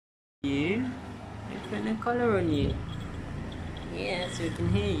a collar on you. Yeah, so we can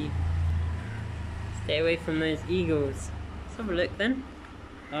hear you. Stay away from those eagles. Let's have a look then.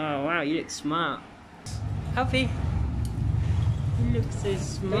 Oh wow, you look smart. Alfie, you look so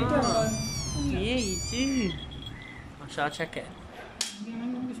smart. Yeah, you do. Oh, shall I check it?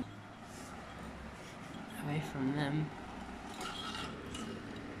 Away from them.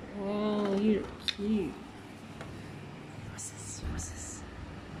 Oh, you look cute. What's this? What's this?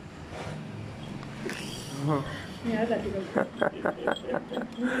 Oh.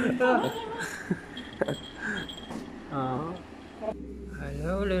 Oh.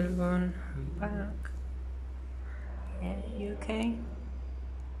 Hello, little one. I'm back. Yeah, you okay?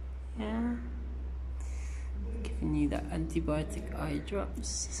 Yeah. Giving you that antibiotic eye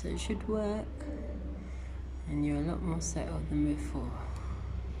drops, so it should work. And you're a lot more settled than before.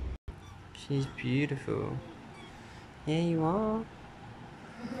 She's beautiful. Yeah, you are.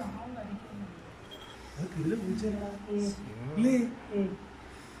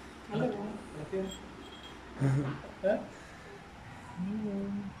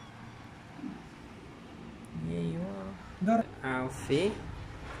 Yeah, you are. Alfie.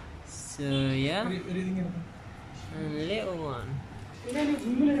 So, yeah. And little one.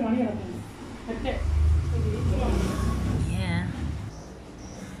 Yeah.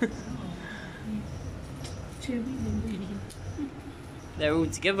 They're all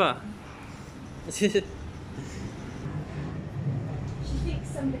together. She thinks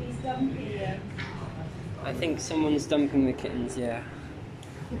somebody's dumping them. I think someone's dumping the kittens, yeah.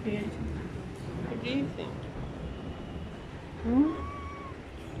 What do you think? Hmm?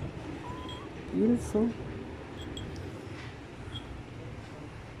 Beautiful.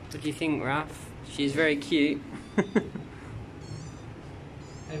 What do you think, Raph? She's very cute. I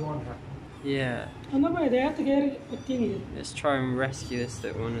want her. Yeah. Let's try and rescue this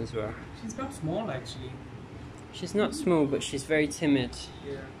little one as well. She's not small actually. She's not small, but she's very timid.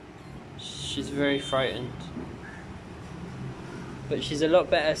 Yeah. She's very frightened. But she's a lot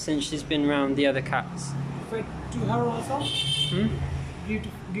better since she's been around the other cats. Feed to her also? Hmm? Give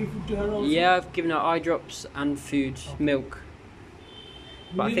food to her also? Yeah, I've given her eye drops and food, milk.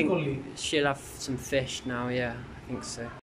 But I think only. she'll have some fish now, yeah, I think so.